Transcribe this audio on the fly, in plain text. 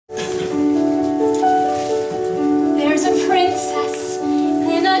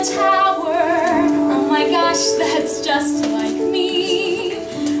the tower. Oh my gosh, that's just like me.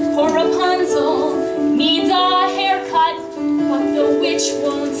 Poor Rapunzel needs a haircut, but the witch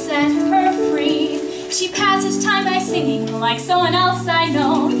won't set her free. She passes time by singing like someone else I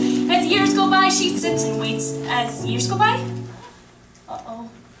know. As years go by, she sits and waits. As years go by? Uh-oh.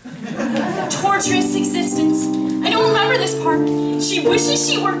 Torturous existence. I don't remember this part. She wishes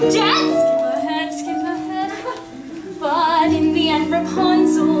she were dead. Skip ahead. But in the end,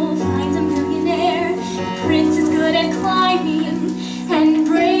 Rapunzel finds a millionaire. The prince is good at climbing and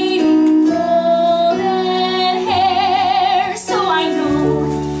braiding golden hair. So I know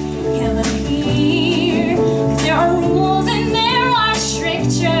he'll appear, 'cause there are rules and there are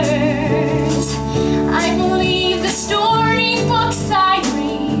strictures. I believe the storybooks I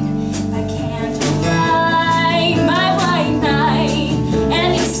read. I can't ride my white knight,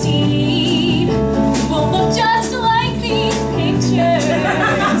 and his steed will look just like these pictures.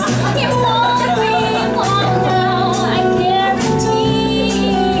 It won't be long now, I guarantee.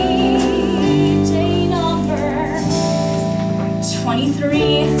 Day number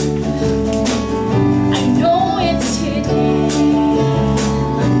 23. I know it's today.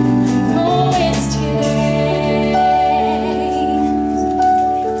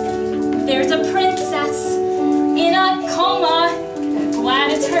 There's a princess in a coma. Glad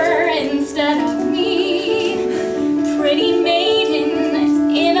it's her instead of me. Pretty maiden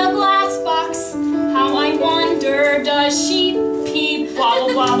in a glass box. How I wonder, does she pee? Blah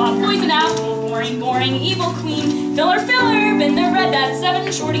blah blah blah. Poison apple, boring, boring, evil queen. Filler, been there, read that. 7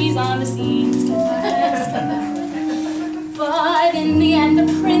 shorties on the scene. Skip ahead, skip ahead. But in the end, the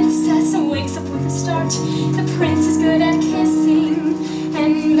princess wakes up with a start. The prince is good at kissing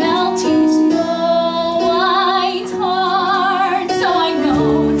and melting Snow White's heart. So I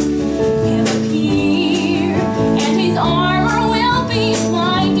know he'll appear, and his armor will be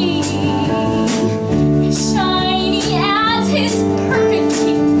blinding, shiny as his perfect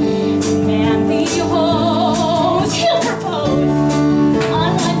teeth. Manly hose, he'll propose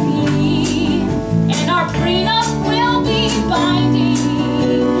on one knee, and our prenup will be binding.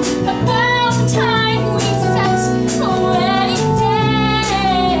 About time we set a wedding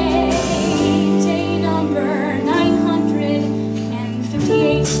day. Day number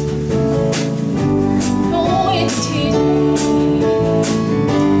 958. Oh, it's today.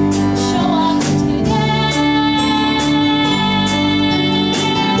 Show up today.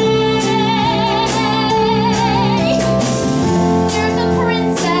 There's a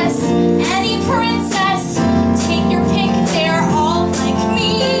princess, any princess. Take your pick, they're all like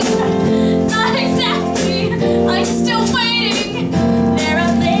me. Not exactly, I'm still waiting. They're a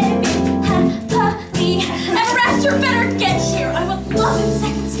living happily ever after. Better get here, I would love it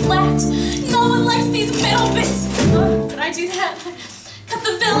seconds flat. No one likes these middle bits. Did I do that? Cut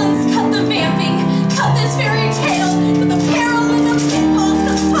the villains, cut the vamping, cut this fairy tale, cut the peril and the pitfalls,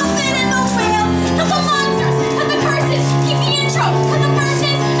 cut the puppet and the whale, cut the monsters, cut the curses, keep the intro, cut the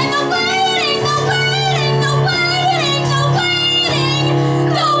verses, and the waiting, the waiting, the waiting, the waiting,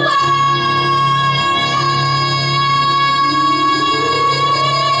 the waiting.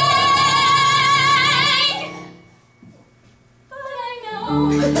 But I know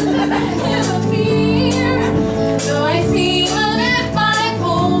he'll appear, though I seem a bit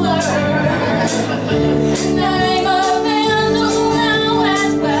bipolar, and I'm a vandal now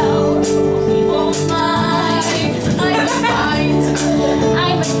as well. He won't mind, I'm a fight,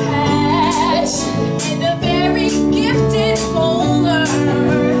 I'm a catch, and a very gifted bowler.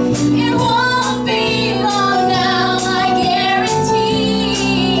 It won't be long now, I guarantee.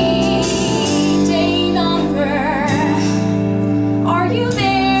 Day number. Are you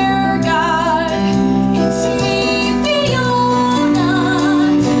there, God? It's me, Fiona.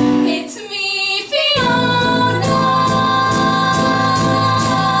 It's me, Fiona.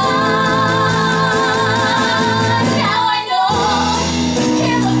 Now I know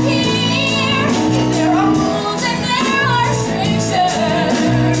he'll appear, 'cause there are rules and there are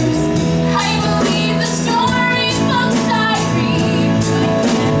strictures. I believe the storybooks I read. I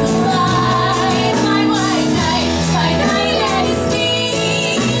can't lie, my white knight, my knight and his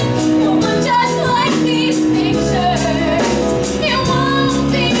steed will look just like these pictures. It won't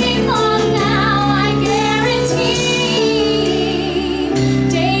be long now, I guarantee.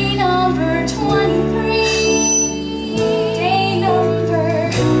 Day number 23. Day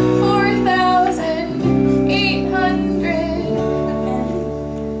number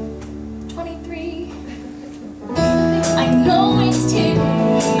 4823. I know it's today.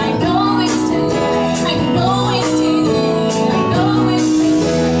 I know it's today. I know it's today. I know it's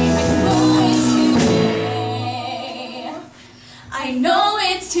today. I know it's today. I know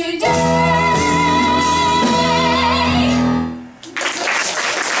it's to do.